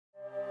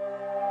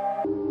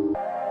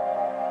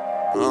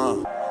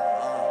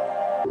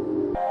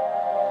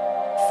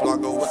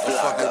Flocko, what the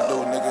fuck it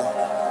do, nigga?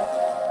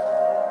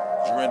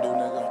 Drindle,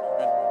 nigga.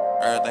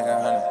 Everything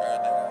 100.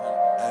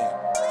 Hey.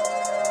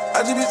 I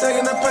just be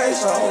stacking the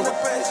pesos.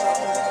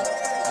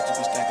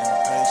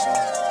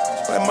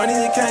 Where money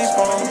it came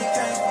from.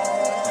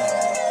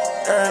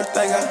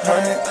 Everything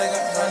 100.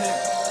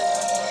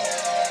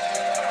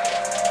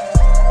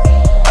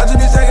 I just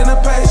be stacking the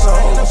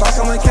pesos. Saw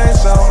something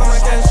queso.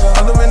 I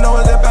don't even know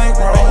where that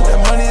bankroll.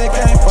 That money it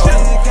came from.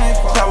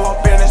 Top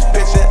up in this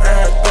bitch and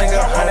everything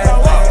 100.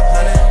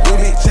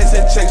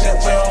 Chasing chicks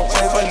and we don't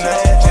pay for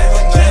nothing.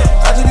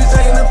 I just be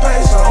taking the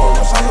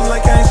pesos, something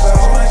like queso.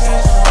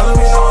 I don't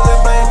even know where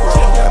that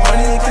bankroll, that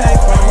money it came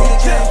from.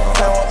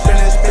 Come up in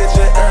this bitch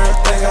and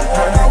everything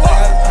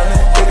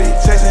 100. We be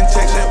chasing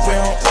chicks and we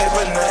don't pay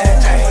for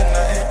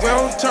nothing. We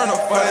don't turn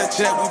up for that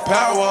check, we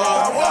power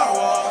up.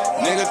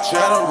 Nigga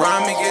try to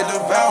rhyme me, get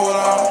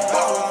devoured on.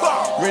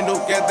 Rindo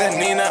got that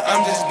Nina,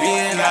 I'm just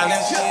being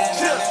honest.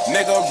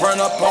 Nigga run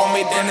up on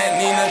me, then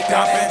that Nina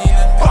poppin'.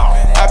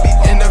 I be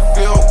in the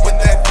field with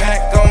that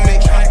pack on me.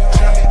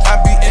 I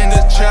be in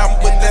the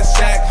trap with that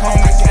sack,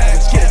 homie.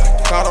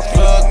 Caught a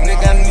plug,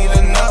 nigga, I need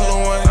another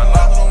one.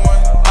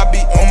 I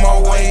be on my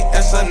way,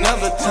 it's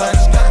another touch.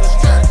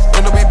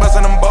 Rando be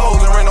bustin' them bowls,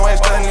 and Rando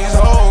ain't stunning these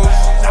hoes.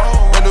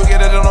 Rando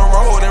get it on the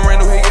road, and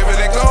Rando he give it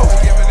a go.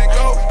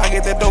 I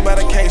get that dope out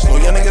of case, so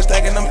young niggas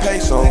stacking them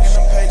pesos.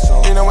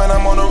 You know when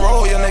I'm on the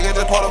road, young nigga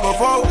just part of a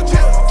foe.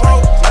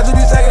 I just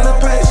be stacking the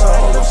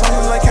pesos,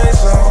 something like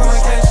queso.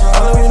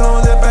 I don't even know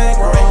where that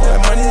bankroll,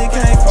 that money it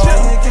came from.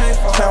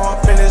 Come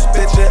up in this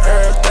bitch and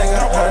everything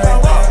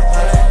 100.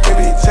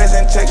 We be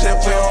chasing checks and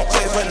we don't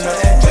pay for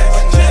nothing.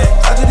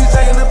 I just be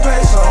taking the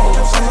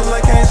pesos, something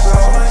like queso.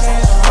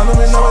 I don't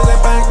even know where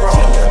that bankroll,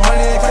 that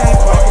money it came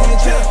from.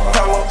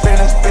 Come up in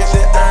this bitch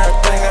and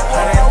everything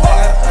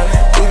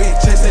 100. We be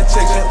chasing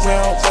checks and we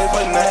don't pay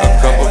for nothing.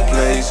 A couple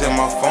plays in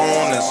my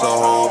phone, it's a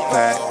whole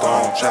pack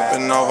on.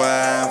 Trapping over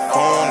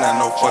iPhone, not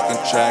no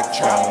fucking track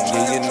on.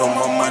 Yeah, you know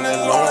my money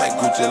long like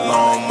Gucci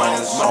long,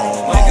 money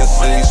zone. Niggas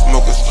say he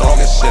smoking strong,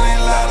 and shit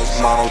ain't loud, it's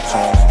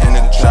monotone. In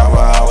the trap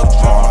where I was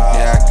born,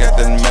 yeah, I got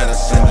that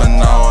medicine, but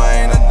no,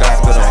 I ain't a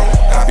doctor though.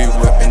 I be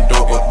whipping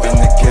dope up in